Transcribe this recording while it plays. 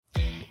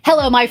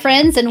Hello, my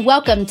friends, and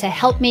welcome to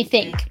Help Me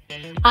Think.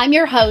 I'm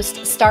your host,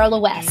 Starla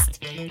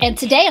West, and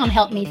today on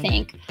Help Me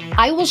Think,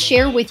 I will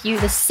share with you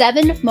the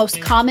 7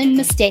 most common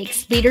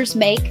mistakes leaders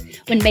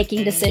make when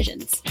making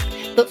decisions.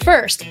 But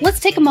first, let's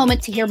take a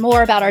moment to hear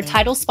more about our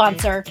title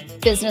sponsor,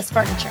 Business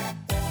Furniture.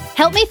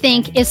 Help Me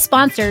Think is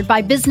sponsored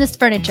by Business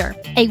Furniture,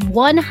 a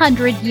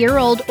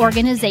 100-year-old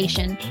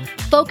organization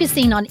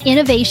focusing on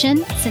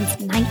innovation since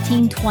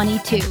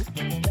 1922.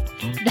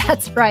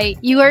 That's right,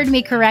 you heard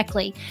me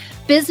correctly.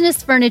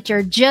 Business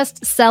Furniture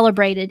just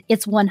celebrated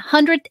its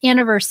 100th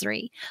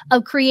anniversary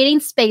of creating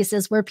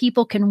spaces where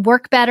people can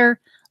work better,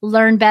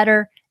 learn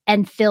better,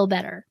 and feel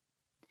better.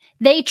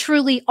 They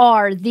truly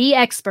are the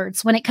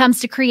experts when it comes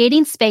to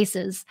creating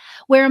spaces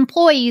where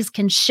employees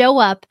can show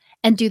up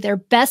and do their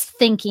best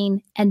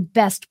thinking and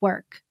best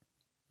work.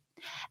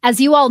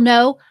 As you all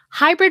know,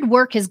 hybrid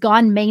work has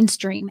gone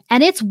mainstream,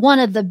 and it's one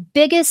of the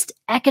biggest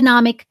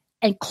economic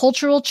and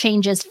cultural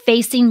changes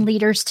facing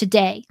leaders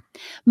today.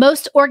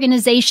 Most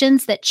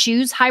organizations that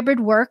choose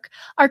hybrid work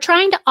are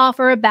trying to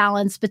offer a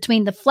balance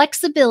between the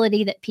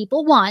flexibility that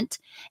people want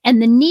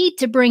and the need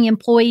to bring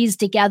employees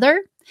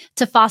together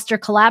to foster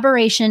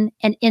collaboration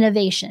and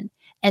innovation.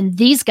 And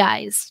these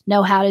guys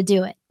know how to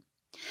do it.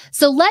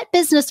 So let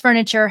Business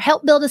Furniture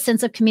help build a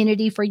sense of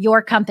community for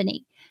your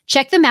company.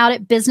 Check them out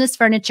at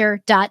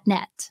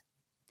businessfurniture.net.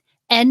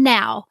 And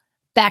now,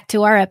 back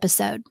to our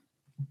episode.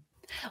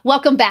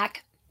 Welcome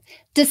back.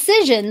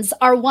 Decisions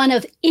are one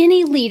of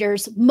any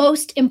leader's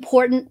most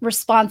important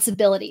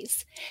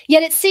responsibilities.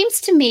 Yet it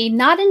seems to me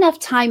not enough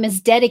time is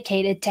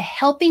dedicated to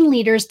helping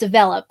leaders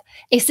develop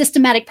a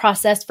systematic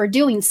process for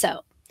doing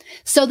so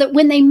that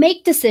when they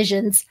make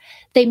decisions,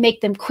 they make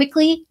them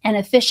quickly and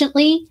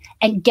efficiently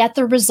and get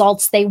the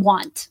results they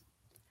want.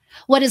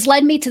 What has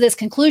led me to this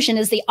conclusion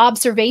is the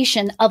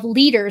observation of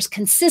leaders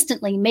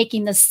consistently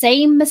making the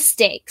same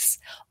mistakes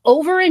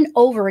over and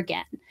over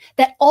again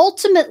that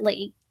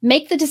ultimately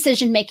make the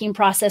decision-making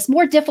process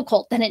more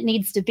difficult than it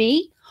needs to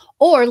be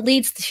or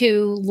leads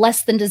to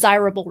less than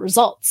desirable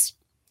results.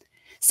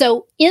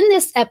 So in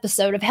this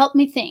episode of Help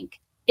Me Think,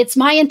 it's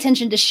my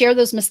intention to share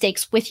those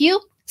mistakes with you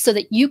so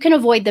that you can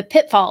avoid the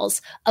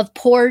pitfalls of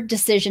poor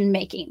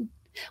decision-making.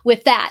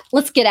 With that,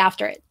 let's get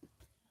after it.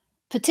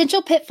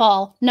 Potential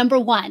pitfall number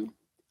 1,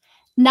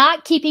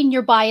 not keeping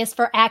your bias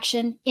for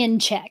action in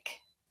check.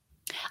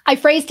 I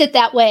phrased it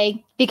that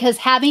way because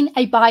having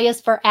a bias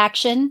for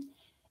action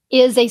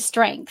is a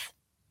strength.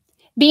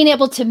 Being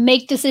able to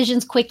make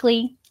decisions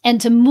quickly and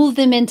to move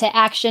them into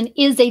action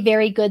is a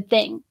very good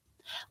thing.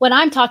 What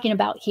I'm talking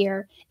about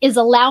here is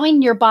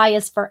allowing your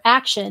bias for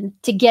action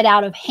to get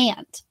out of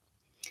hand.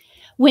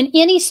 When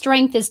any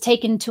strength is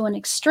taken to an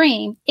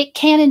extreme, it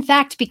can in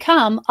fact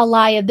become a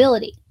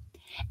liability.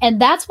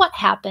 And that's what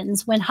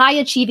happens when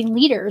high-achieving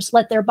leaders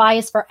let their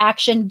bias for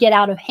action get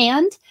out of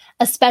hand,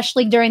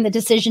 especially during the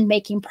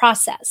decision-making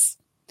process.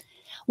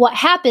 What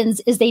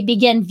happens is they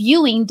begin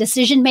viewing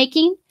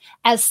decision-making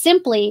as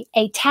simply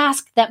a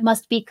task that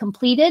must be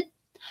completed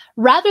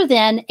rather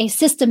than a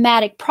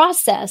systematic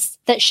process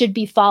that should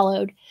be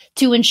followed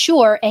to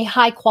ensure a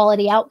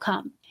high-quality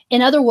outcome.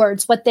 In other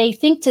words, what they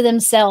think to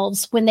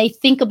themselves when they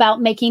think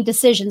about making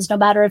decisions, no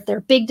matter if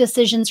they're big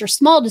decisions or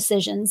small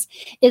decisions,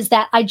 is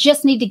that I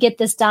just need to get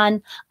this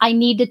done. I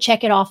need to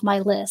check it off my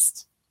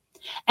list.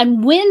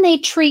 And when they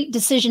treat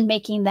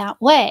decision-making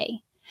that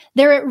way,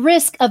 they're at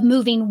risk of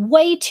moving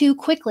way too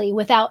quickly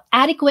without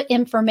adequate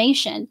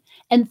information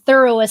and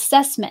thorough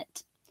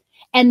assessment.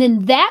 And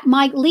then that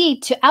might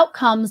lead to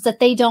outcomes that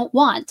they don't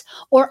want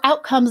or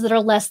outcomes that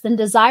are less than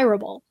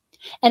desirable.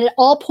 And it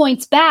all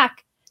points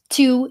back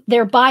to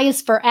their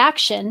bias for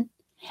action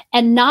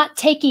and not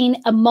taking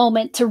a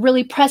moment to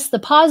really press the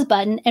pause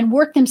button and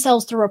work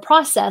themselves through a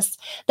process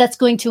that's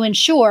going to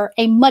ensure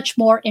a much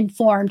more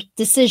informed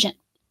decision.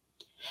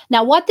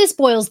 Now, what this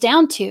boils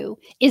down to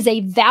is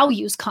a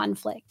values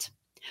conflict.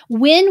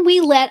 When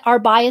we let our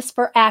bias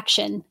for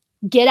action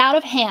get out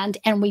of hand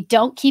and we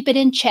don't keep it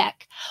in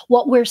check,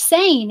 what we're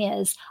saying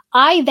is,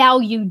 I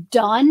value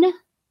done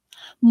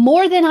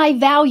more than I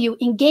value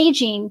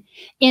engaging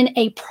in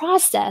a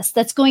process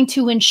that's going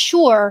to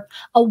ensure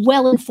a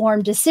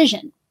well-informed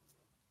decision.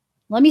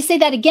 Let me say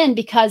that again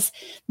because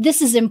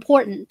this is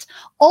important.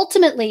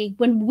 Ultimately,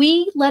 when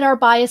we let our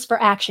bias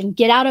for action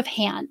get out of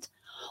hand,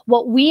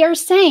 what we are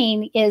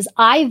saying is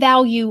I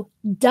value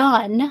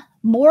done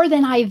more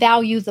than I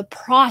value the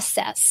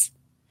process.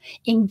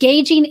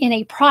 Engaging in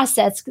a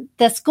process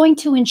that's going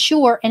to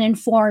ensure an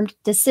informed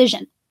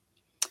decision.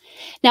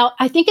 Now,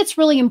 I think it's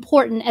really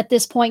important at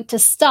this point to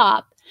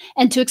stop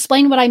and to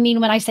explain what I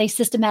mean when I say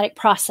systematic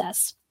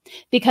process,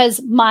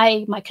 because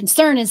my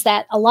concern is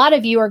that a lot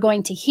of you are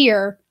going to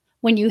hear,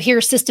 when you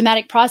hear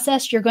systematic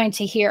process, you're going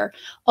to hear,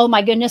 oh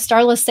my goodness,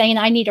 Starla's saying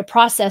I need a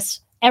process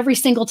every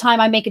single time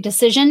I make a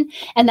decision,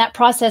 and that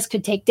process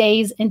could take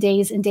days and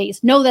days and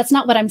days. No, that's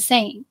not what I'm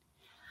saying.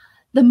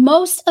 The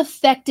most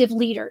effective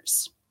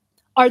leaders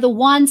are the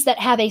ones that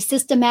have a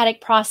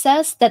systematic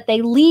process that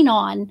they lean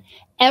on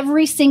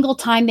every single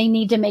time they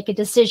need to make a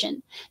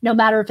decision, no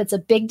matter if it's a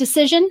big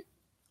decision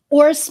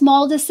or a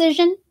small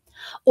decision,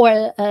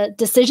 or a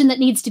decision that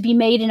needs to be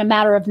made in a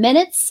matter of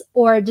minutes,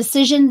 or a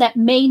decision that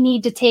may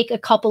need to take a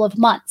couple of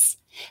months.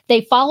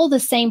 They follow the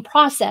same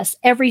process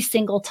every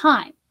single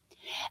time.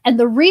 And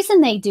the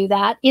reason they do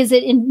that is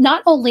it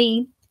not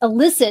only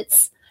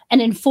elicits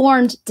an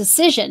informed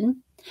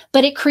decision,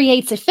 but it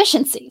creates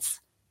efficiencies,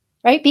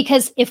 right?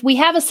 Because if we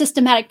have a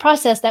systematic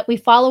process that we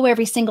follow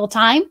every single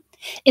time,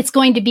 it's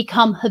going to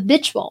become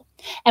habitual.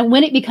 And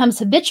when it becomes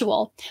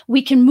habitual,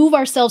 we can move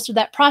ourselves through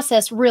that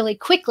process really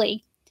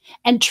quickly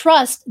and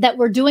trust that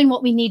we're doing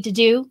what we need to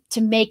do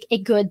to make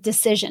a good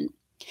decision.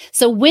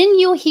 So when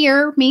you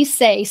hear me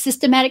say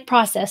systematic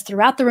process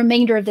throughout the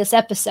remainder of this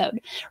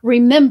episode,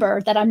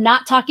 remember that I'm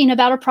not talking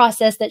about a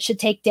process that should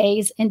take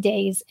days and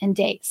days and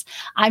days.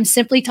 I'm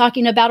simply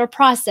talking about a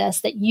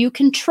process that you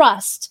can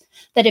trust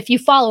that if you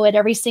follow it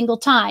every single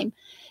time,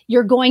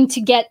 you're going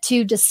to get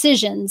to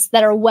decisions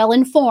that are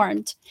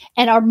well-informed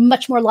and are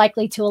much more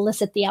likely to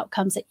elicit the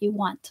outcomes that you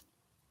want.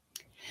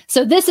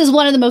 So this is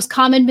one of the most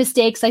common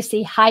mistakes I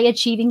see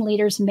high-achieving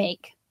leaders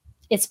make.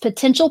 It's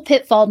potential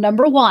pitfall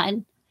number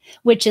 1,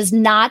 which is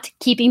not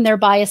keeping their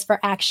bias for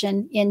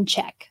action in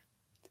check.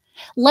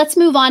 Let's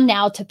move on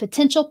now to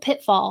potential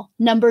pitfall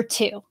number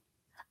 2,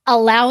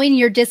 allowing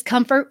your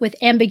discomfort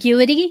with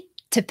ambiguity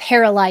to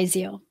paralyze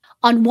you.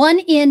 On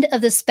one end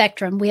of the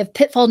spectrum, we have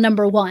pitfall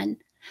number 1,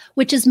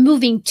 which is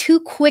moving too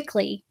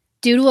quickly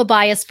due to a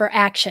bias for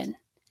action.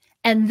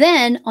 And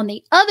then on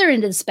the other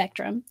end of the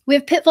spectrum, we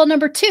have pitfall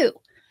number 2,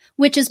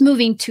 which is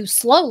moving too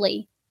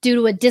slowly due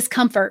to a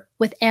discomfort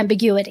with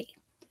ambiguity.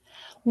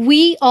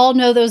 We all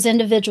know those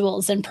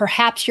individuals, and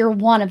perhaps you're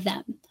one of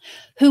them,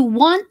 who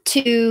want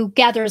to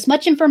gather as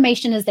much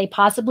information as they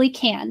possibly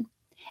can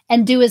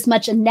and do as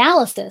much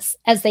analysis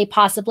as they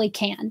possibly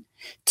can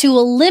to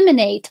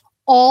eliminate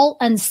all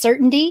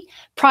uncertainty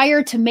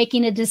prior to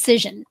making a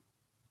decision.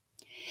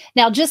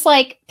 Now, just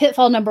like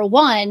pitfall number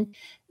 1,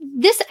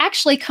 this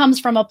actually comes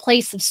from a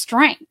place of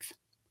strength.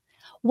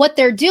 What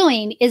they're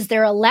doing is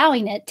they're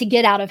allowing it to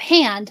get out of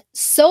hand,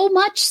 so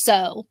much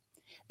so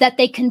that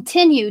they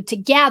continue to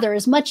gather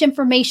as much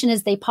information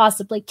as they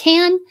possibly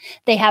can.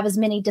 They have as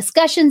many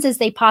discussions as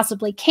they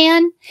possibly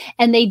can,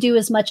 and they do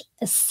as much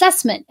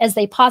assessment as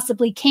they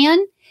possibly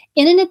can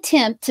in an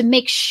attempt to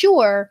make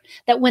sure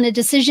that when a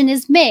decision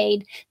is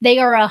made, they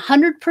are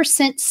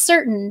 100%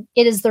 certain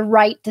it is the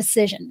right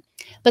decision.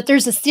 But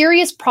there's a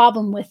serious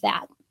problem with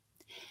that.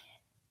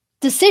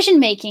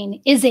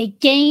 Decision-making is a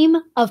game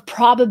of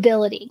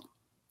probability.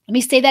 Let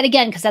me say that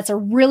again, because that's a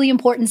really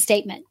important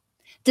statement.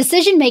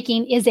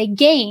 Decision-making is a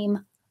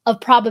game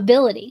of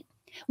probability,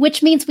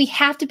 which means we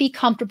have to be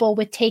comfortable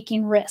with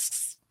taking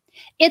risks.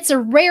 It's a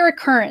rare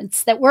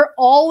occurrence that we're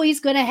always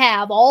going to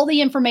have all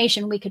the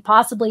information we could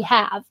possibly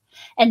have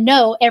and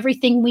know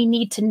everything we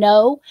need to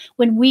know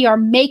when we are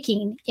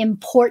making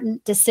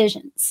important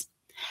decisions.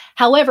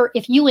 However,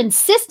 if you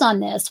insist on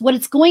this, what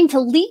it's going to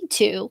lead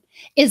to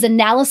is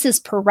analysis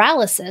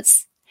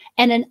paralysis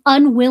and an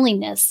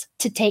unwillingness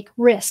to take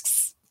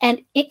risks.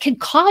 And it could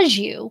cause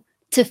you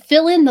to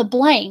fill in the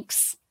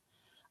blanks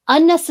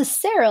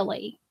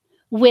unnecessarily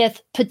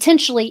with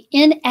potentially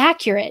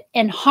inaccurate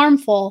and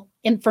harmful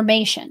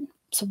information.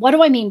 So what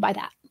do I mean by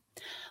that?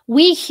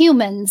 We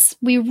humans,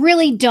 we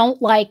really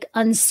don't like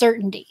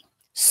uncertainty.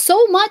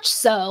 So much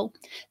so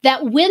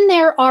that when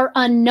there are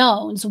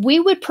unknowns, we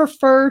would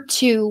prefer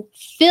to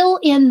fill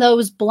in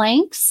those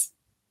blanks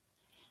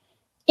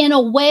in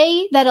a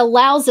way that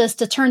allows us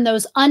to turn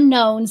those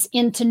unknowns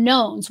into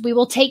knowns. We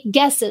will take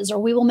guesses or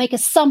we will make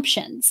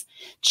assumptions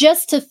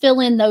just to fill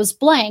in those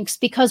blanks,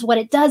 because what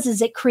it does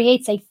is it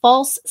creates a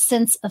false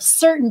sense of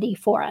certainty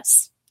for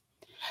us.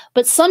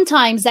 But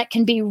sometimes that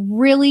can be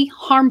really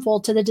harmful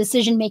to the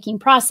decision-making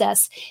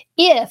process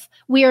if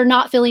we are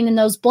not filling in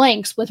those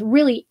blanks with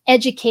really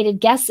educated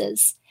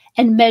guesses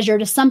and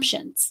measured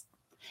assumptions.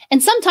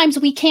 And sometimes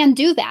we can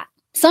do that.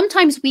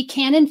 Sometimes we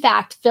can, in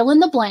fact, fill in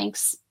the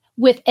blanks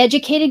with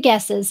educated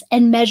guesses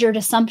and measured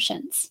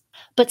assumptions.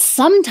 But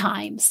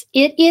sometimes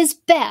it is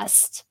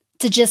best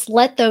to just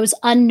let those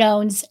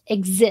unknowns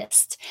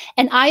exist.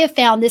 And I have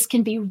found this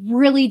can be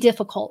really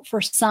difficult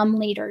for some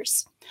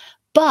leaders,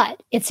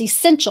 but it's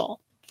essential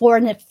for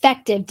an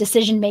effective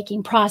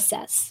decision-making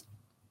process.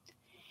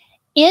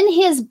 In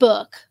his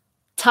book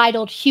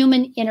titled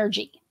Human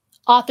Energy,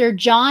 author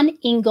John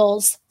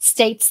Ingalls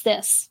states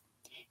this.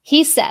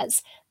 He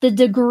says, "The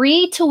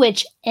degree to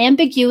which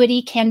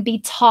ambiguity can be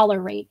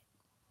tolerated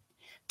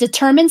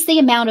determines the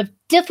amount of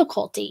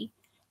difficulty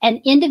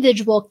an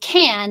individual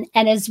can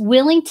and is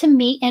willing to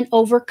meet and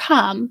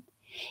overcome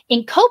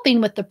in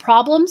coping with the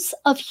problems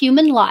of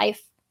human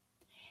life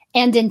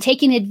and in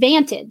taking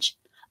advantage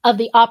of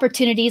the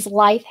opportunities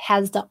life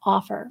has to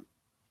offer."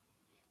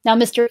 Now,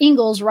 Mr.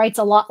 Ingalls writes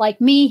a lot like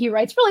me. He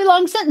writes really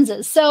long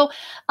sentences. So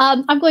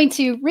I'm going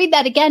to read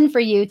that again for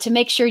you to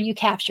make sure you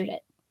captured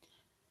it.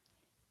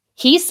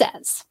 He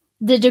says,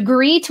 "The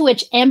degree to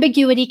which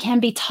ambiguity can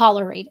be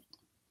tolerated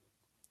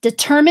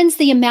determines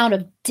the amount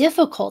of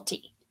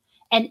difficulty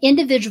an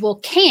individual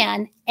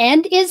can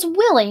and is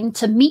willing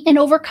to meet and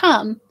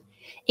overcome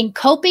in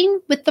coping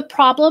with the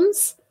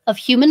problems of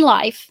human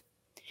life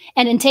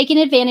and in taking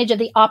advantage of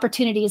the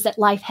opportunities that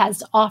life has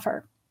to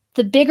offer.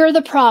 The bigger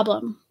the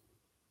problem,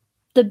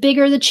 the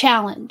bigger the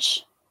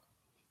challenge,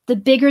 the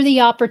bigger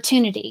the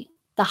opportunity,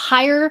 the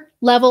higher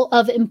level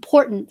of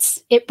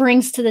importance it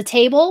brings to the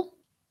table,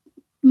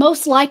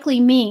 most likely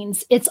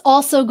means it's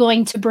also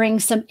going to bring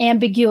some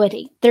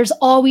ambiguity. There's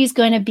always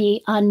going to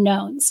be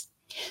unknowns.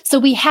 So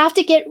we have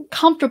to get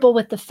comfortable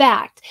with the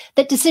fact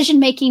that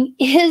decision-making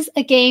is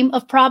a game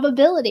of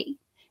probability.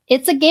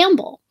 It's a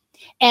gamble.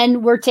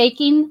 And we're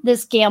taking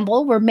this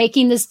gamble, we're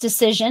making this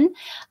decision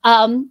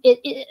in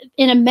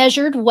a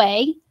measured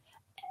way,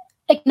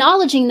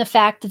 acknowledging the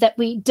fact that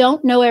we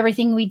don't know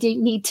everything we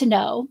need to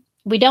know.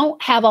 We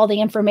don't have all the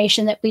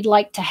information that we'd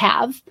like to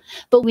have,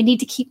 but we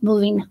need to keep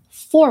moving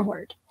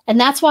forward. And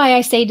that's why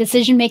I say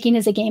decision-making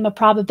is a game of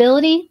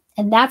probability,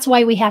 and that's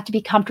why we have to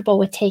be comfortable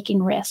with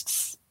taking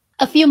risks.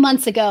 A few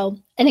months ago,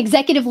 an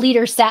executive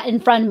leader sat in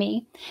front of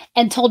me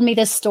and told me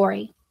this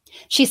story.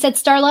 She said,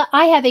 Starla,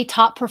 I have a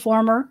top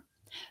performer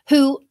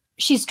who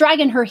she's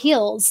dragging her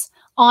heels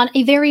on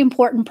a very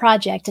important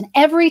project. And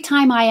every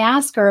time I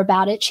ask her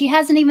about it, she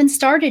hasn't even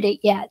started it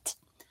yet.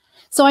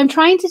 So I'm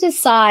trying to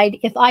decide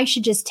if I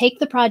should just take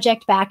the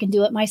project back and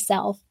do it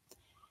myself.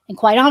 And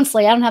quite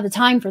honestly, I don't have the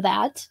time for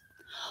that.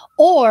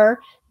 Or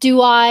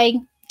do I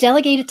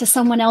delegate it to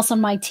someone else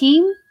on my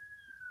team?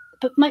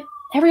 But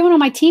everyone on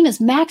my team is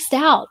maxed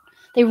out.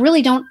 I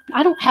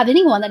don't have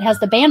anyone that has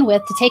the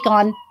bandwidth to take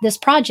on this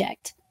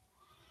project.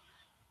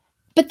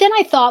 But then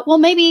I thought, well,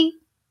 maybe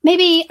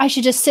I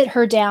should just sit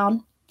her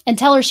down and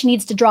tell her she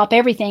needs to drop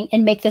everything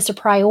and make this a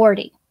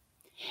priority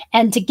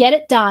and to get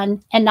it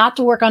done and not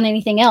to work on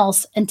anything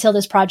else until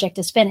this project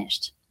is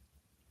finished.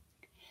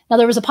 Now,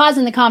 there was a pause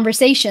in the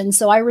conversation,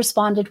 so I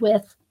responded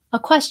with a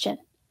question.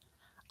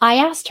 I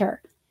asked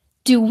her,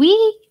 do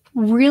we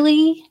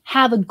really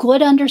have a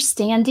good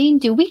understanding?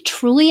 Do we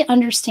truly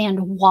understand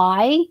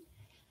why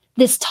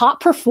this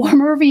top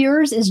performer of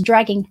yours is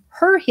dragging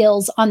her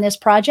heels on this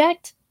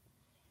project?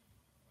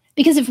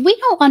 Because if we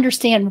don't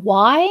understand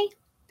why,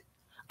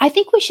 I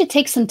think we should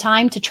take some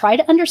time to try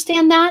to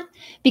understand that,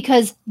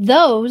 because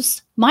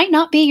those might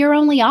not be your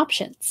only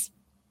options.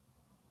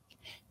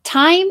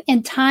 Time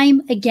and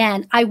time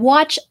again, I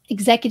watch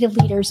executive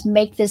leaders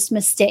make this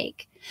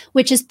mistake,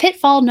 which is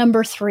pitfall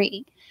number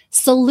 3,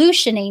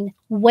 solutioning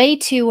way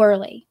too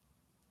early.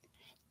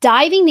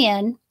 Diving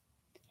in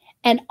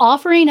and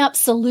offering up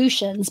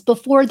solutions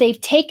before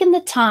they've taken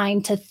the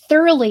time to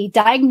thoroughly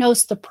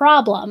diagnose the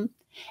problem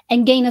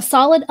and gain a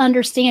solid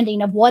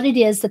understanding of what it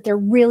is that they're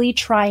really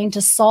trying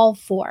to solve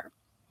for.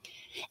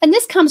 And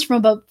this comes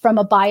from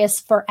a bias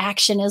for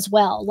action as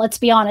well. Let's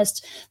be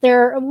honest.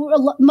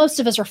 Most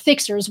of us are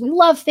fixers. We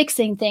love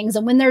fixing things.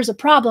 And when there's a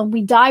problem,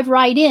 we dive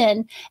right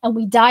in, and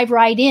we dive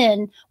right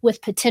in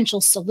with potential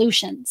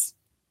solutions.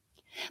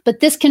 But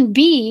this can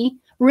be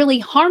really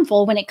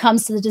harmful when it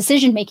comes to the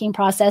decision-making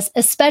process,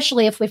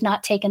 especially if we've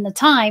not taken the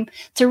time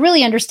to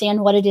really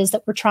understand what it is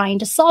that we're trying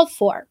to solve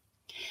for.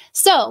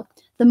 So,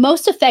 the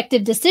most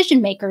effective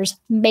decision makers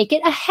make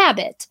it a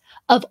habit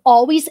of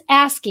always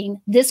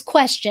asking this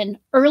question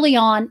early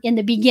on in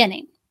the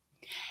beginning.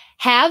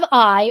 Have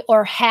I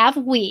or have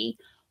we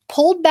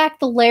pulled back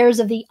the layers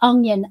of the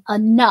onion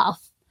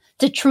enough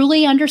to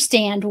truly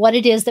understand what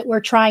it is that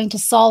we're trying to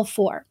solve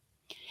for?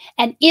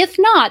 And if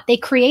not, they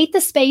create the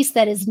space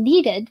that is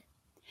needed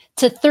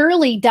to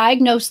thoroughly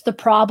diagnose the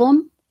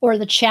problem or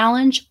the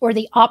challenge or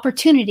the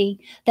opportunity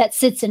that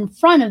sits in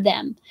front of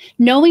them,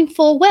 knowing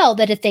full well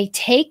that if they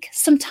take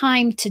some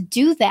time to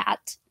do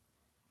that,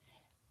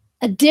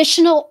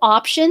 additional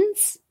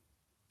options,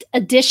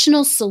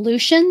 additional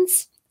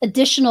solutions,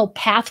 additional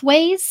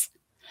pathways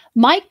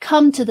might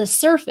come to the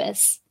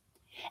surface,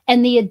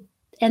 and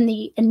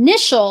the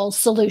initial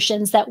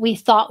solutions that we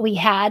thought we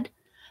had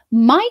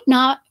might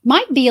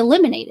be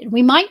eliminated.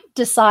 We might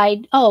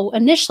decide,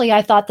 initially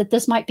I thought that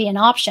this might be an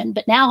option,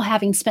 but now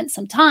having spent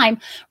some time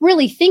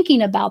really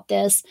thinking about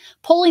this,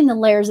 pulling the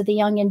layers of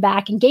the onion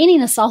back and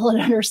gaining a solid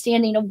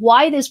understanding of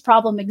why this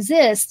problem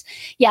exists,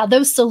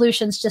 those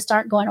solutions just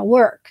aren't going to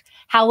work.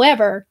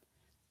 However,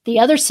 the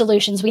other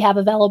solutions we have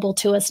available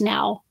to us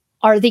now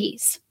are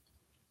these.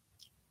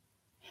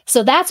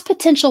 So that's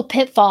potential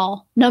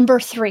pitfall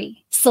number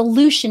 3,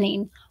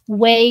 solutioning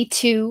way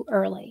too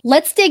early.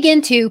 Let's dig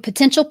into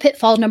potential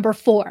pitfall number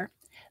 4,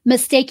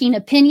 mistaking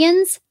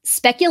opinions,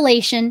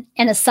 speculation,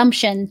 and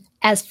assumption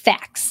as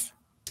facts.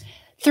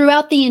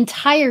 Throughout the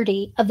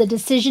entirety of the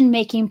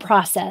decision-making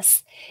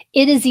process,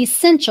 it is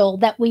essential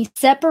that we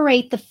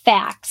separate the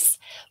facts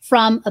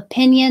from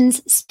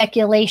opinions,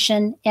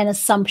 speculation, and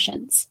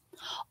assumptions.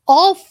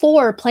 All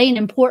 4 play an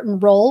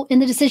important role in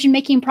the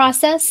decision-making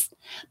process,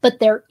 but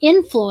their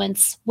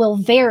influence will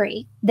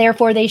vary.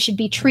 Therefore, they should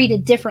be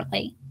treated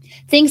differently.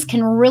 Things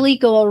can really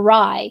go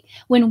awry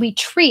when we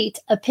treat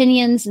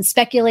opinions and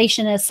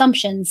speculation and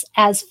assumptions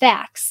as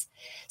facts.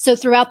 So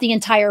throughout the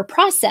entire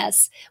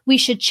process, we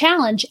should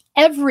challenge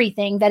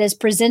everything that is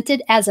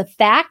presented as a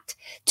fact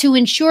to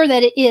ensure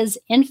that it is,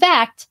 in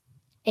fact,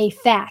 a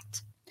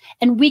fact.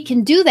 And we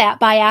can do that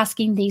by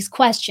asking these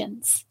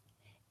questions.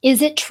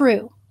 Is it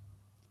true?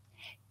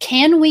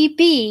 Can we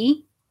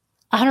be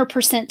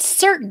 100%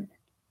 certain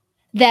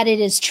that it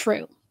is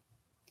true?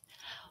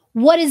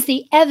 What is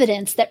the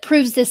evidence that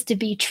proves this to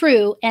be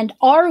true? And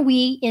are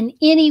we in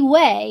any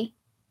way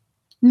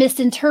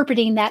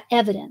misinterpreting that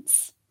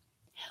evidence?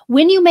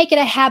 When you make it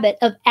a habit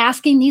of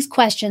asking these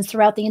questions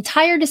throughout the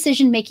entire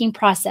decision-making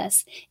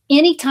process,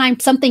 anytime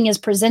something is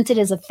presented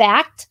as a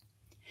fact,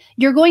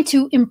 you're going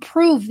to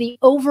improve the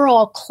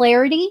overall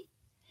clarity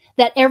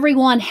that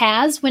everyone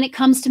has when it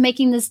comes to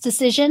making this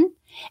decision.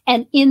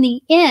 And in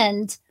the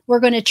end,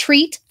 we're going to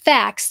treat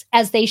facts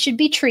as they should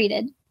be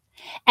treated.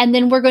 And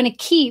then we're going to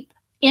keep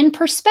in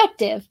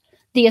perspective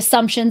the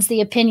assumptions,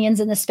 the opinions,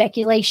 and the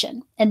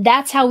speculation. And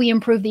that's how we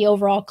improve the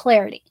overall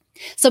clarity.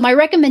 So my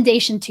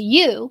recommendation to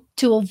you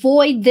to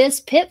avoid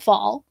this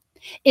pitfall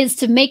is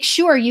to make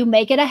sure you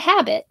make it a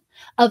habit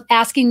of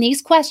asking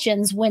these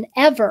questions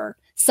whenever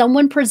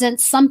someone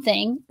presents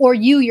something or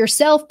you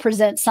yourself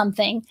present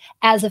something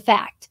as a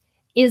fact.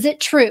 Is it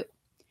true?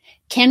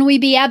 Can we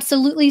be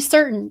absolutely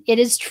certain it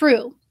is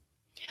true?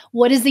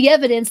 What is the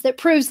evidence that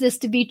proves this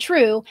to be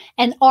true?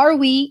 And are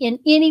we in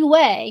any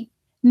way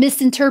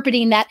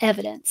misinterpreting that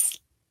evidence?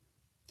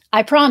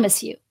 I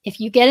promise you,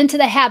 if you get into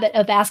the habit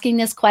of asking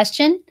this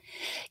question,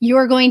 you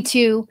are going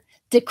to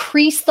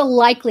decrease the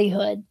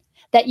likelihood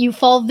that you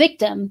fall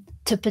victim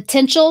to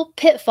potential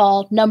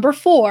pitfall number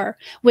 4,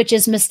 which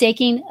is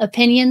mistaking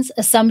opinions,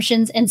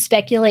 assumptions, and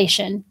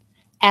speculation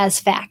as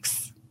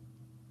facts.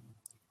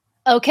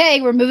 Okay,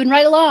 we're moving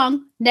right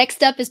along.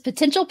 Next up is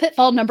potential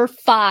pitfall number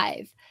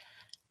 5,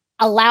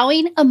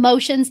 allowing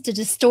emotions to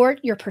distort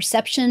your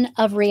perception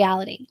of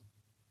reality.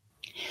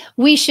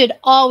 We should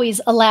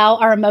always allow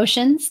our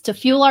emotions to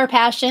fuel our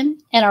passion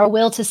and our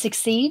will to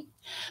succeed,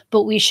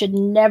 but we should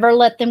never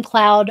let them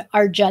cloud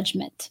our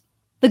judgment.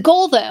 The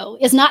goal, though,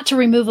 is not to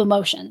remove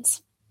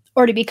emotions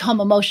or to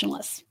become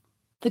emotionless.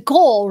 The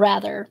goal,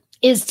 rather,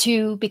 is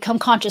to become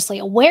consciously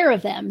aware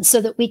of them so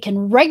that we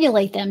can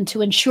regulate them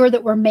to ensure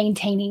that we're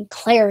maintaining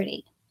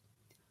clarity.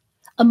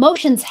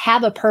 Emotions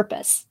have a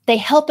purpose. They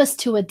help us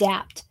to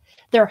adapt.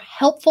 They're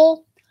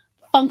helpful,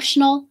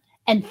 functional,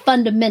 and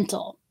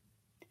fundamental.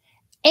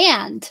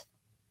 And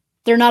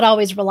they're not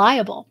always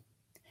reliable.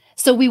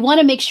 So we want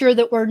to make sure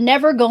that we're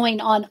never going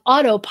on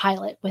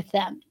autopilot with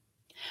them.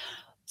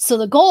 So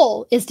the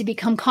goal is to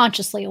become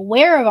consciously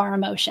aware of our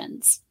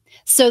emotions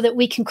so that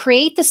we can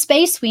create the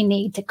space we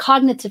need to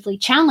cognitively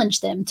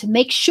challenge them, to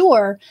make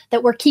sure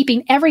that we're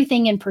keeping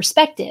everything in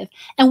perspective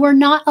and we're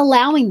not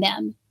allowing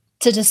them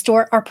to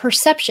distort our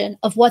perception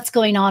of what's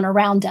going on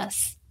around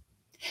us.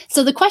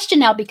 So the question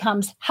now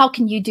becomes, how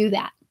can you do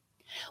that?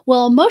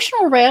 Well,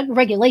 emotional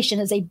regulation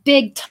is a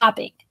big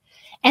topic,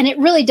 and it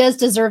really does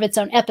deserve its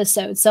own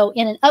episode. So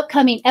in an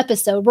upcoming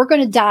episode, we're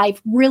going to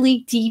dive really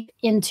deep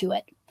into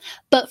it.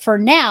 But for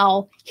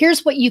now,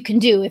 here's what you can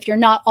do if you're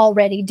not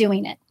already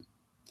doing it.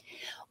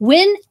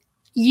 When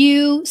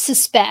you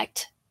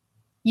suspect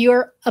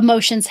your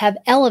emotions have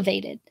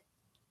elevated,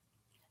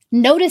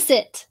 notice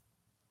it.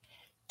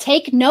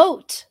 Take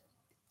note.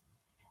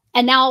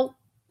 And now,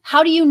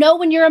 how do you know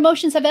when your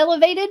emotions have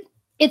elevated?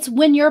 It's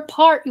when your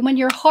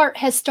heart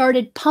has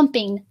started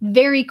pumping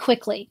very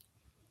quickly.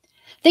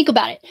 Think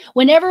about it.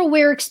 Whenever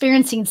we're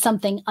experiencing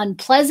something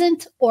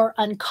unpleasant or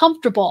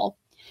uncomfortable,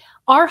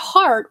 our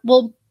heart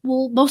will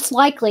most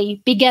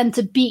likely begin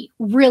to beat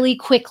really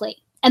quickly.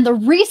 And the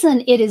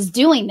reason it is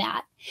doing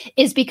that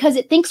is because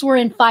it thinks we're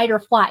in fight or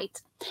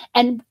flight.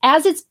 And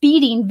as it's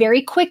beating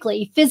very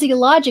quickly,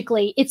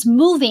 physiologically, it's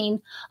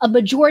moving a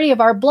majority of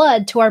our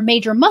blood to our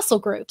major muscle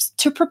groups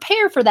to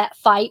prepare for that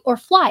fight or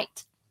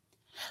flight.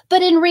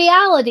 But in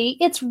reality,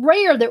 it's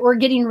rare that we're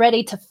getting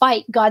ready to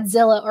fight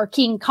Godzilla or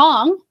King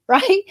Kong,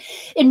 right?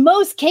 In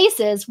most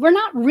cases, we're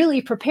not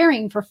really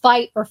preparing for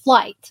fight or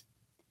flight,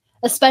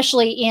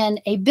 especially in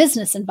a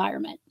business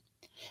environment.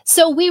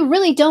 So we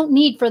really don't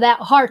need for that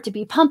heart to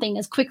be pumping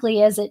as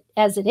quickly as it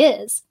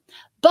is.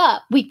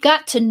 But we've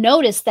got to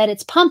notice that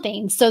it's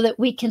pumping so that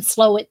we can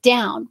slow it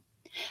down.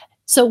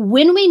 So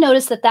when we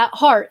notice that that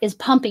heart is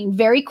pumping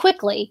very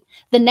quickly,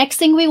 the next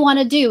thing we want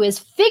to do is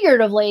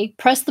figuratively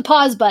press the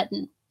pause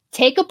button,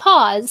 take a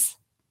pause,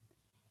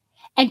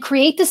 and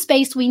create the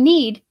space we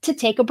need to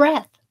take a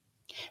breath.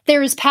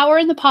 There is power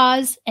in the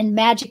pause and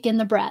magic in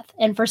the breath.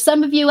 And for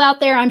some of you out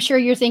there, I'm sure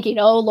you're thinking,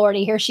 oh,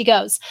 Lordy, here she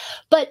goes.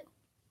 But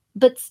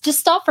just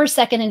stop for a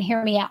second and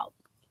hear me out.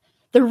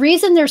 The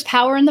reason there's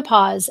power in the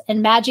pause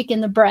and magic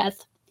in the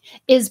breath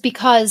is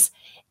because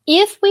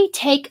if we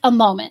take a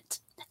moment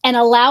and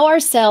allow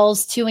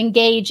ourselves to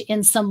engage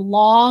in some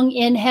long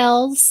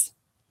inhales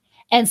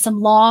and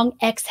some long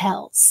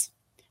exhales,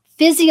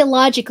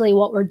 physiologically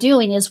what we're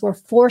doing is we're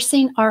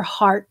forcing our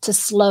heart to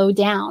slow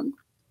down.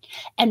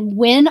 And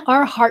when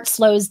our heart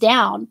slows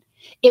down,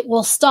 it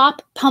will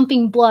stop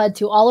pumping blood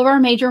to all of our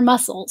major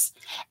muscles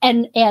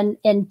and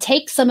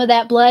take some of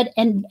that blood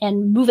and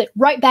move it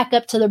right back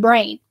up to the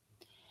brain.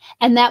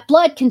 And that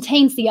blood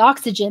contains the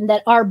oxygen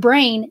that our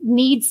brain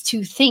needs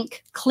to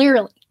think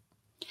clearly.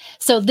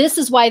 So this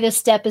is why this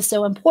step is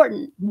so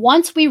important.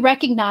 Once we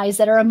recognize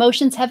that our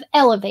emotions have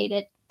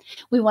elevated,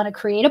 we want to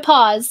create a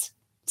pause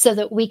so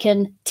that we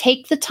can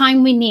take the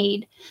time we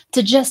need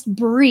to just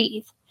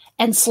breathe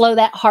and slow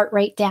that heart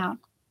rate down.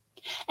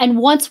 And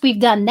once we've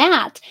done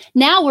that,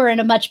 now we're in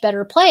a much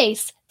better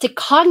place to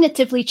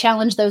cognitively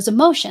challenge those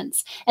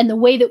emotions. And the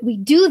way that we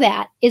do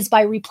that is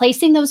by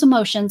replacing those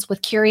emotions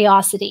with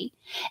curiosity.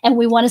 And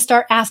we want to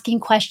start asking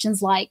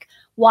questions like,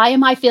 why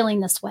am I feeling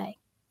this way?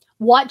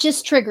 What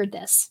just triggered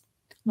this?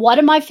 What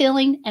am I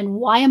feeling and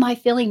why am I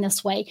feeling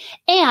this way?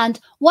 And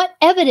what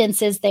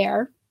evidence is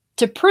there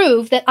to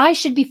prove that I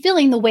should be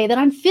feeling the way that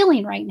I'm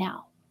feeling right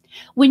now?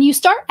 When you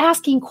start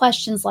asking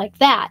questions like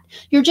that,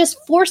 you're just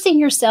forcing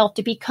yourself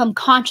to become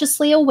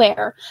consciously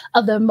aware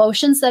of the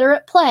emotions that are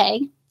at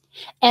play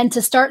and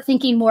to start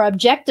thinking more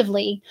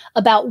objectively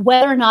about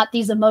whether or not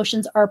these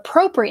emotions are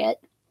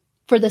appropriate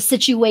for the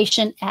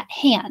situation at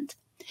hand.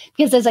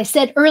 Because as I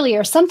said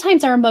earlier,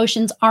 sometimes our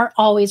emotions aren't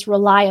always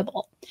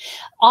reliable.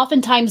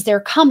 Oftentimes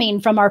they're coming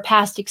from our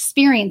past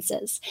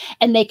experiences,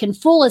 and they can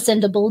fool us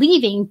into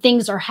believing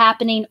things are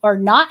happening or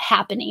not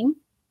happening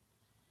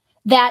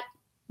that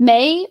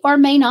may or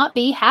may not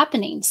be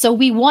happening. So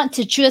we want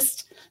to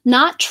just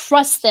not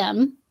trust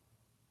them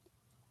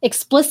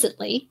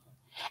explicitly,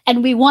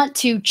 and we want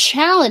to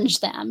challenge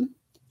them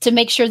to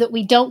make sure that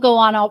we don't go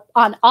on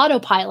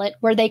autopilot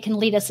where they can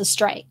lead us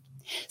astray.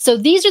 So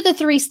these are the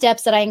 3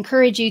 steps that I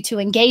encourage you to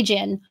engage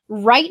in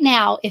right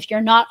now if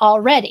you're not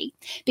already,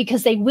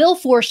 because they will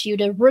force you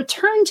to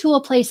return to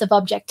a place of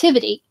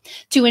objectivity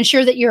to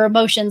ensure that your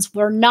emotions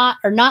are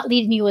not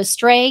leading you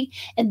astray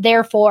and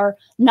therefore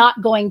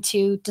not going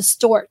to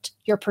distort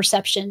your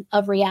perception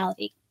of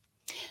reality.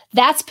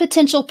 That's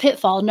potential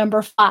pitfall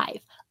number 5,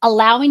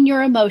 allowing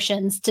your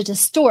emotions to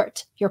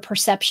distort your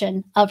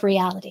perception of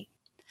reality.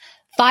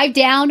 5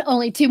 down,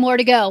 only 2 more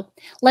to go.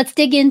 Let's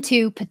dig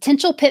into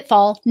potential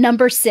pitfall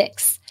number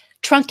 6,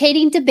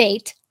 truncating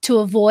debate to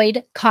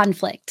avoid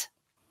conflict.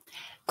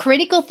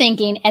 Critical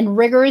thinking and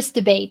rigorous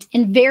debate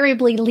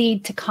invariably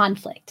lead to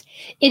conflict.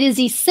 It is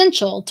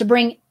essential to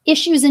bring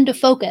issues into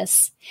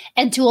focus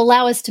and to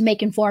allow us to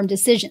make informed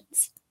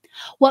decisions.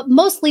 What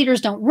most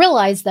leaders don't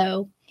realize,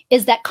 though,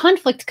 is that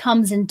conflict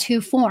comes in 2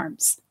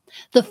 forms.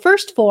 The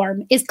first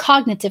form is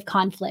cognitive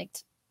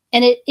conflict.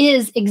 And it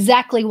is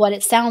exactly what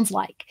it sounds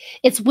like.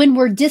 It's when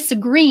we're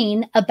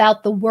disagreeing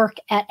about the work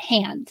at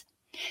hand.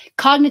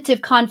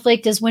 Cognitive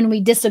conflict is when we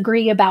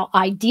disagree about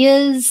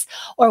ideas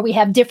or we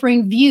have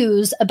differing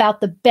views about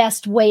the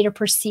best way to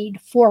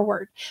proceed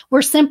forward.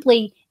 We're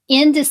simply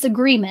in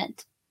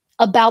disagreement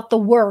about the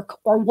work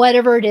or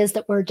whatever it is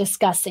that we're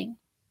discussing.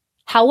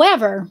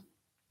 However,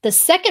 the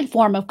second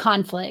form of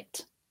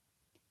conflict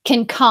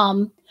can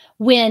come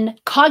when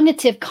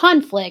cognitive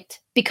conflict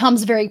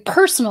becomes very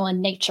personal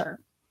in nature.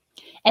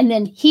 And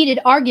then heated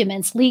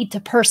arguments lead to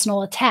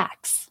personal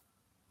attacks.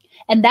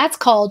 And that's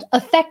called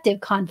affective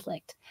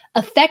conflict.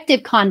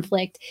 Affective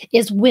conflict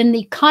is when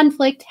the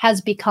conflict has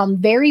become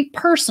very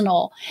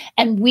personal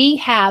and we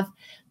have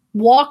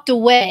walked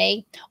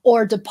away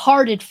or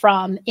departed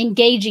from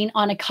engaging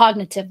on a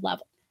cognitive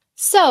level.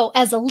 So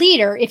as a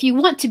leader, if you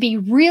want to be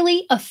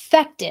really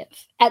effective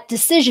at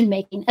decision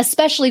making,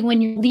 especially when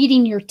you're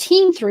leading your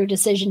team through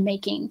decision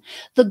making,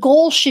 the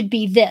goal should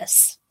be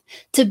this: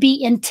 to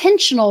be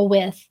intentional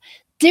with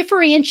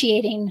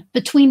differentiating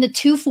between the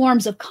 2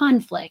 forms of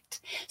conflict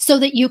so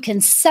that you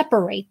can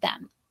separate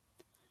them.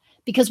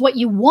 Because what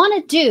you want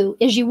to do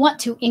is you want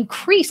to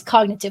increase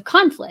cognitive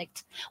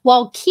conflict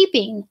while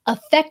keeping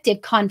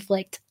affective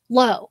conflict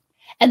low.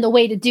 And the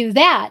way to do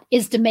that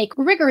is to make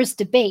rigorous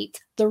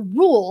debate the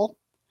rule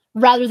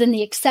rather than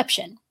the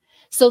exception.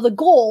 So the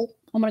goal,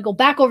 I'm going to go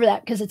back over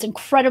that because it's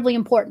incredibly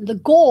important. The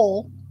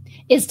goal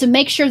is to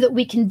make sure that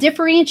we can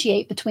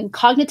differentiate between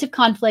cognitive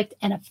conflict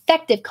and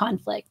affective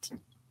conflict,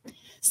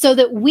 so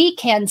that we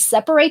can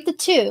separate the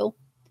 2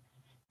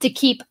 to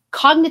keep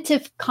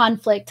cognitive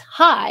conflict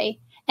high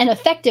and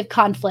affective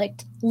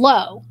conflict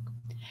low.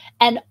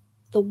 And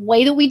the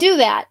way that we do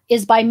that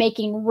is by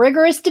making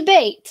rigorous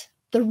debate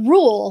the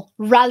rule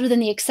rather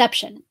than the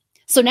exception.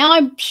 So now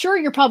I'm sure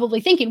you're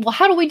probably thinking, well,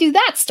 how do we do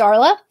that,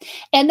 Starla?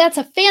 And that's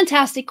a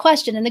fantastic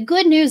question. And the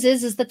good news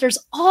is that there's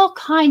all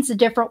kinds of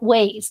different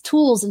ways,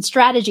 tools, and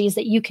strategies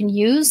that you can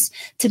use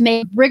to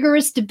make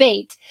rigorous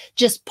debate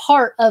just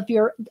part of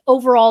your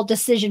overall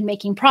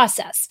decision-making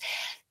process.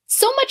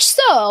 So much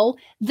so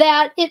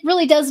that it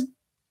really does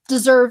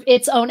deserve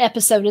its own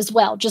episode as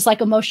well, just like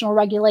emotional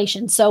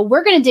regulation. So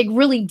we're going to dig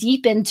really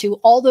deep into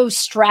all those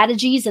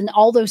strategies and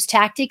all those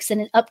tactics in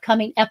an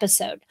upcoming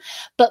episode.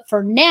 But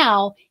for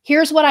now,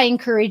 here's what I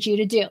encourage you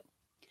to do.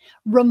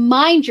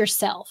 Remind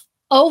yourself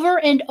over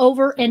and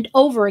over and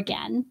over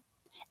again,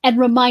 and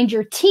remind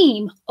your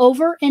team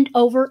over and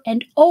over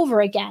and over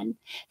again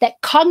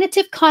that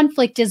cognitive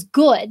conflict is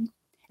good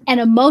and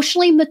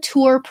emotionally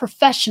mature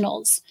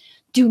professionals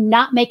do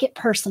not make it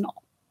personal.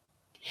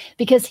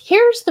 Because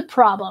here's the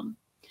problem.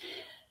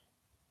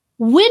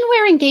 When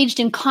we're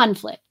engaged in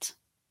conflict,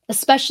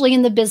 especially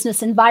in the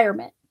business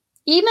environment,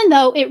 even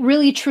though it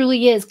really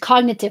truly is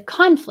cognitive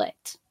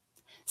conflict,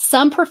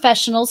 some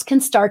professionals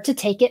can start to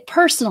take it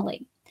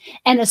personally.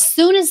 And as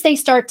soon as they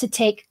start to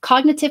take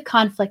cognitive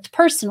conflict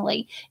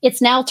personally,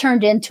 it's now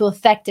turned into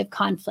affective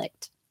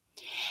conflict.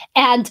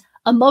 And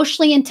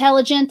emotionally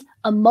intelligent,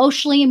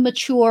 emotionally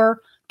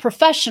mature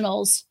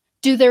professionals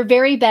do their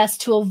very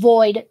best to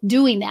avoid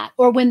doing that.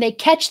 Or when they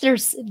catch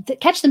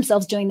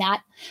themselves doing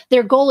that,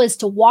 their goal is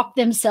to walk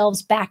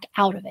themselves back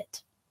out of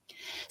it.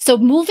 So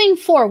moving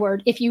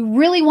forward, if you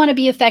really want to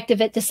be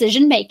effective at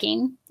decision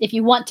making, if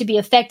you want to be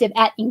effective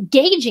at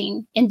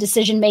engaging in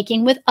decision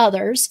making with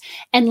others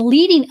and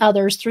leading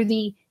others through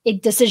the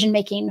decision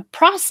making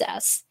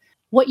process,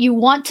 what you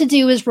want to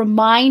do is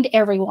remind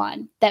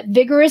everyone that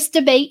vigorous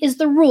debate is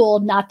the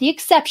rule, not the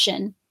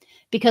exception.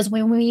 Because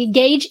when we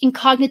engage in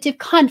cognitive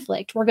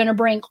conflict, we're going to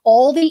bring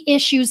all the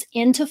issues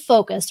into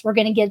focus. We're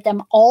going to get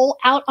them all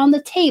out on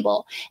the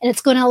table, and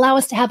it's going to allow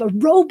us to have a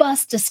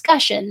robust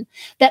discussion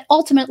that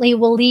ultimately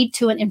will lead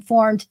to an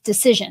informed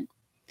decision.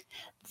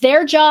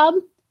 Their job,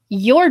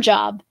 your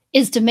job,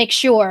 is to make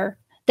sure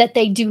that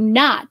they do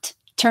not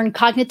turn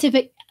cognitive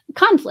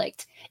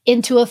conflict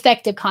into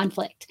effective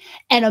conflict.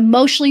 And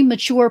emotionally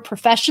mature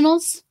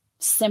professionals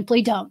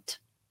simply don't.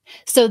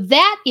 So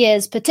that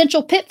is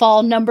potential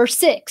pitfall number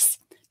 6.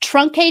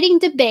 Truncating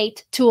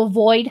debate to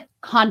avoid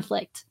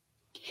conflict.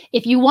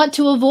 If you want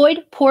to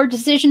avoid poor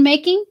decision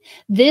making,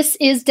 this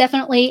is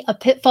definitely a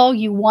pitfall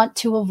you want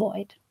to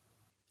avoid.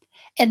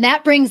 And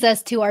that brings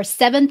us to our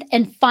 7th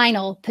and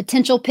final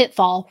potential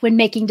pitfall when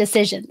making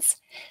decisions.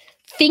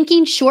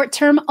 Thinking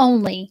short-term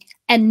only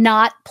and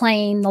not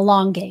playing the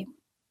long game.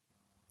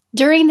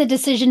 During the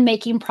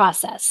decision-making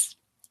process,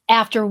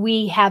 after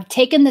we have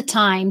taken the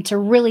time to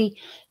really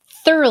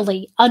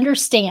thoroughly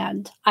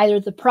understand either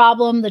the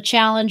problem, the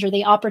challenge, or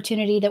the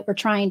opportunity that we're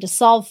trying to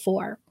solve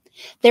for,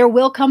 there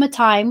will come a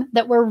time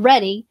that we're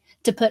ready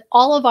to put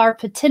all of our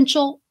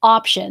potential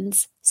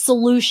options,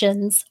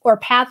 solutions, or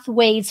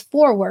pathways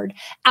forward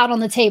out on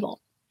the table.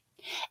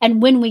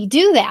 And when we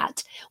do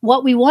that,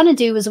 what we want to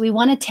do is we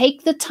want to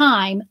take the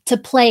time to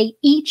play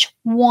each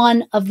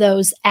one of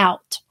those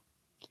out.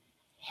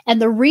 And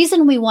the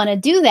reason we want to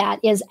do that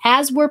is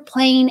as we're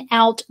playing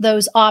out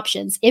those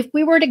options, if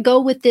we were to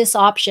go with this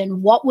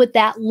option, what would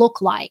that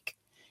look like?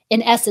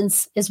 In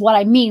essence, is what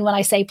I mean when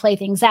I say play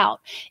things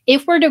out.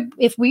 If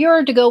we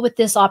are to go with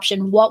this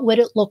option, what would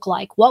it look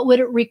like? What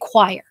would it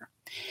require?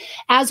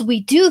 As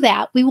we do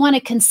that, we want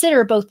to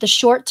consider both the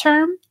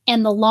short-term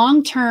and the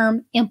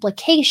long-term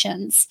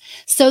implications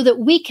so that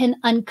we can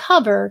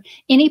uncover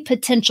any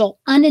potential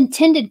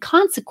unintended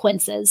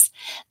consequences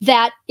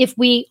that, if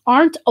we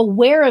aren't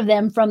aware of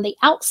them from the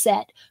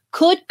outset,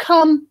 could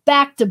come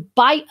back to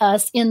bite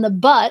us in the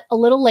butt a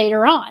little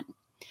later on.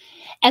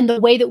 And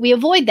the way that we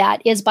avoid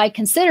that is by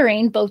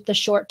considering both the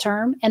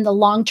short-term and the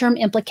long-term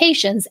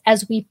implications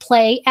as we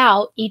play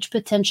out each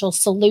potential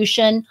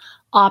solution,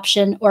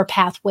 option, or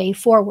pathway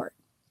forward.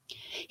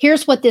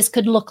 Here's what this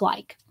could look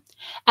like.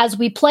 As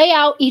we play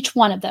out each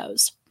one of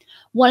those,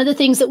 one of the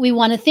things that we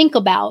want to think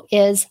about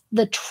is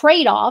the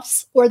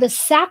trade-offs or the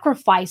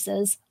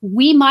sacrifices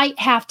we might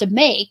have to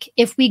make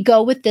if we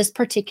go with this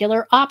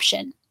particular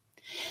option.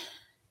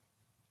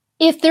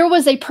 If there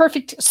was a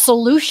perfect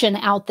solution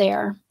out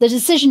there, the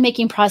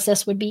decision-making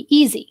process would be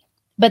easy.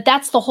 But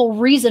that's the whole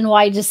reason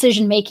why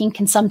decision-making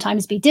can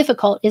sometimes be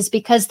difficult, is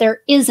because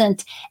there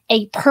isn't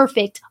a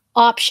perfect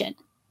option.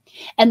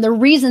 And the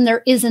reason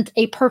there isn't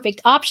a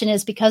perfect option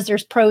is because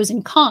there's pros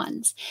and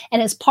cons.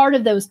 And as part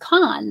of those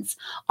cons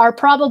are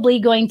probably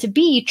going to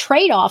be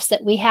trade-offs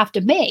that we have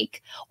to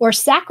make or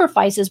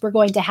sacrifices we're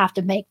going to have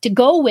to make to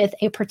go with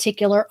a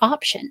particular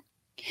option.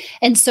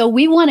 And so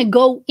we want to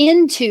go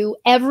into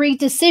every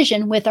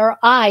decision with our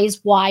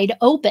eyes wide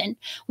open.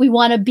 We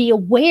want to be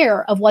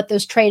aware of what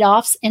those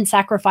trade-offs and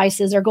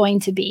sacrifices are going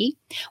to be.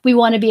 We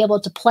want to be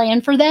able to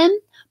plan for them,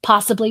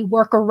 possibly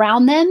work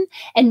around them,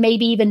 and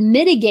maybe even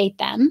mitigate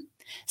them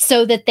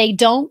so that they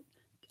don't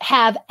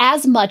have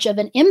as much of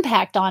an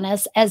impact on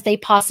us as they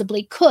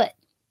possibly could.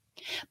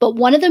 But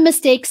one of the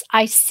mistakes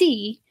I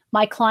see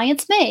my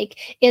clients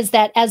make is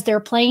that as they're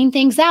playing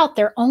things out,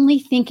 they're only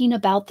thinking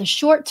about the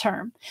short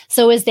term.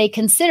 So as they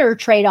consider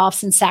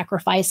trade-offs and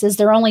sacrifices,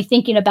 they're only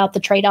thinking about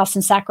the trade-offs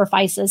and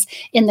sacrifices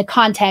in the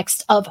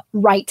context of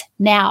right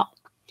now.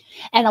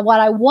 And what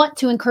I want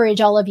to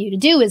encourage all of you to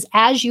do is,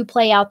 as you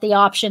play out the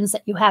options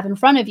that you have in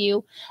front of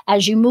you,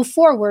 as you move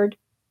forward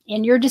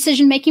in your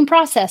decision-making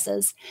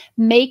processes,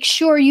 make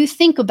sure you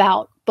think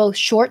about both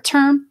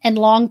short-term and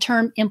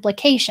long-term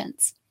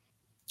implications.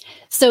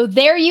 So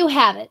there you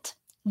have it.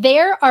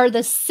 There are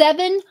the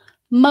 7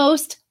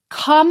 most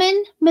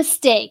common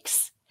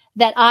mistakes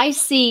that I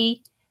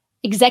see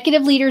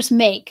executive leaders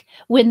make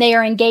when they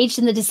are engaged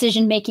in the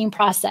decision-making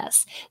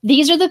process.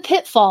 These are the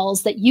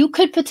pitfalls that you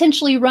could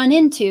potentially run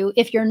into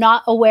if you're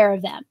not aware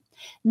of them.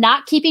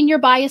 Not keeping your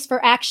bias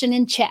for action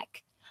in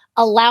check,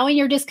 allowing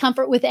your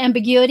discomfort with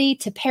ambiguity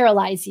to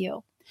paralyze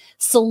you,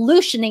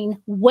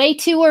 solutioning way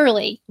too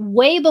early,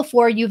 way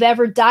before you've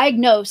ever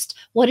diagnosed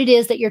what it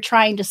is that you're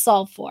trying to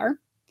solve for,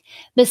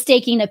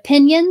 mistaking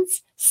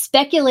opinions,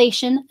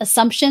 speculation,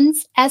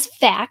 assumptions as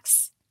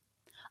facts,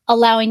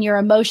 allowing your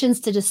emotions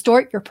to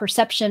distort your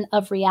perception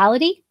of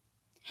reality,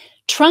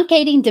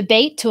 truncating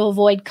debate to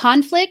avoid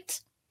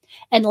conflict,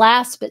 and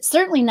last but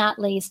certainly not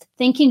least,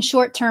 thinking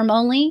short-term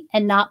only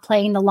and not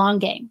playing the long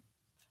game.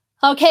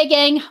 Okay,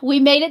 gang, we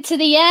made it to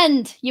the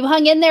end. You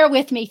hung in there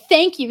with me.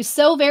 Thank you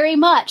so very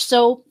much.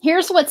 So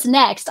here's what's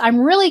next. I'm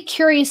really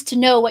curious to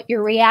know what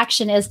your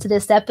reaction is to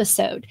this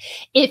episode.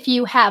 If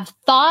you have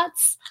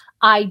thoughts,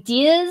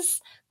 ideas,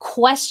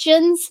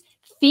 questions,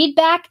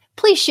 feedback,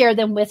 please share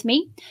them with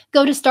me.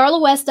 Go to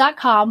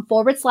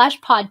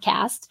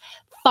starlawest.com/podcast.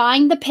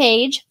 Find the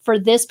page for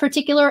this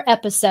particular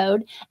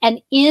episode,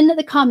 and in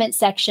the comment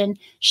section,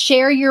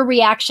 share your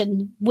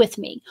reaction with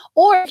me.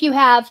 Or if you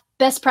have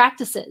best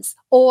practices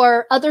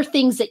or other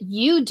things that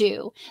you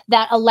do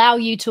that allow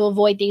you to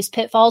avoid these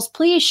pitfalls,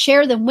 please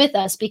share them with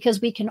us because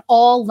we can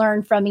all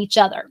learn from each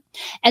other.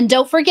 And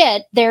don't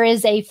forget, there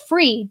is a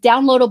free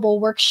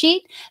downloadable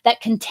worksheet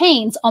that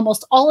contains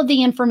almost all of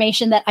the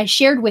information that I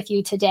shared with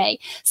you today.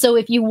 So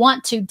if you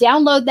want to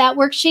download that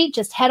worksheet,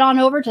 just head on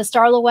over to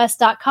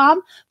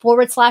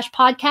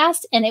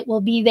starlawest.com/podcast, and it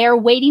will be there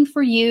waiting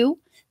for you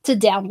to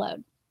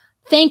download.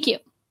 Thank you.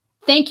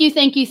 Thank you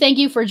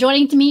for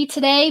joining me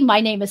today. My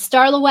name is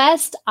Starla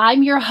West.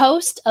 I'm your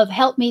host of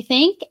Help Me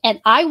Think,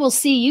 and I will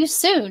see you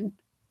soon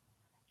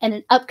in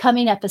an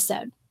upcoming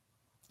episode.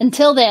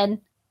 Until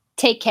then,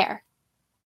 take care.